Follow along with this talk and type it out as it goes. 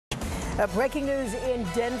Breaking news in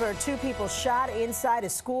Denver. 2 people shot inside a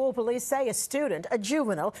school. Police say a student, a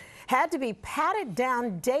juvenile, had to be patted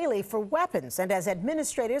down daily for weapons. And as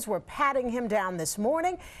administrators were patting him down this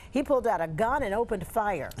morning, he pulled out a gun and opened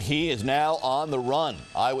fire. He is now on the run.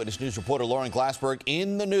 Eyewitness News reporter Lauren Glassberg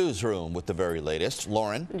in the newsroom with the very latest.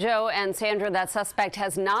 Lauren. Joe and Sandra, that suspect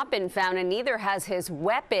has not been found, and neither has his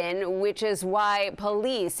weapon, which is why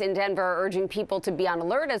police in Denver are urging people to be on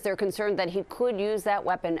alert as they're concerned that he could use that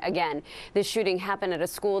weapon again. This shooting happened at a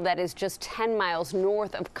school that is just 10 miles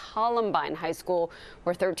north of Columbine High School,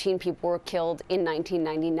 where 13 people were killed in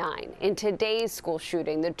 1999. In today's school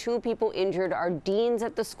shooting, the 2 people injured are deans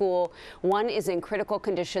at the school. One is in critical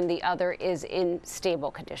condition, the other is in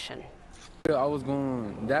stable condition. I was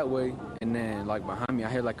going that way, and then like behind me I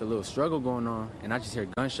hear like a little struggle going on, and I just hear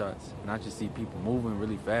gunshots, and I just see people moving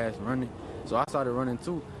really fast, running. So I started running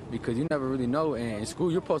too, because you never really know, and in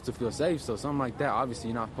school you're supposed to feel safe, so something like that, obviously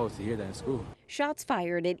you're not supposed to hear that in school. Shots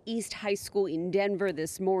fired at East High School in Denver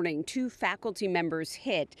this morning. 2 faculty members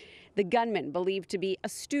hit. The gunman, believed to be a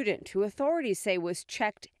student who authorities say was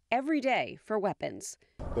checked every day for weapons.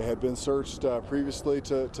 They had been searched previously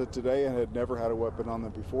to today and had never had a weapon on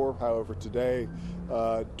them before. However, today,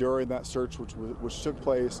 during that search, which took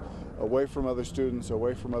place away from other students,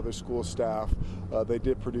 away from other school staff, they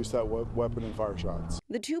did produce that weapon and fire shots.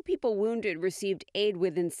 The 2 people wounded received aid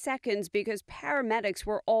within seconds because paramedics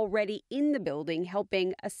were already in the building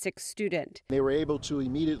helping a sick student. They were able to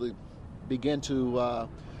immediately begin to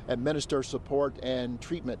administer support and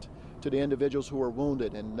treatment to the individuals who are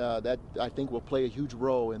wounded, and that I think will play a huge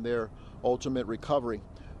role in their ultimate recovery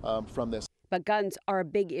from this. But guns are a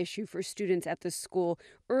big issue for students at the school.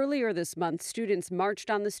 Earlier this month, students marched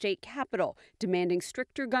on the state capitol demanding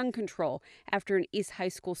stricter gun control after an East High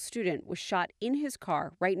School student was shot in his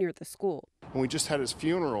car right near the school. We just had his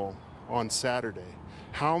funeral on Saturday.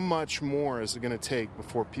 How much more is it going to take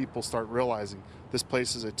before people start realizing this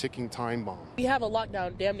place is a ticking time bomb? We have a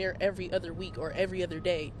lockdown damn near every other week or every other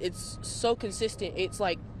day. It's so consistent, it's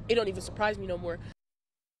like it don't even surprise me no more.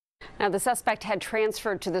 Now, the suspect had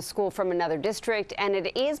transferred to the school from another district, and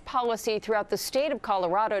it is policy throughout the state of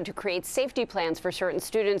Colorado to create safety plans for certain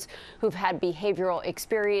students who've had behavioral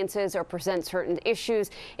experiences or present certain issues.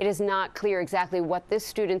 It is not clear exactly what this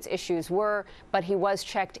student's issues were, but he was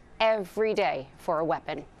checked every day for a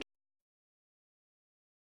weapon.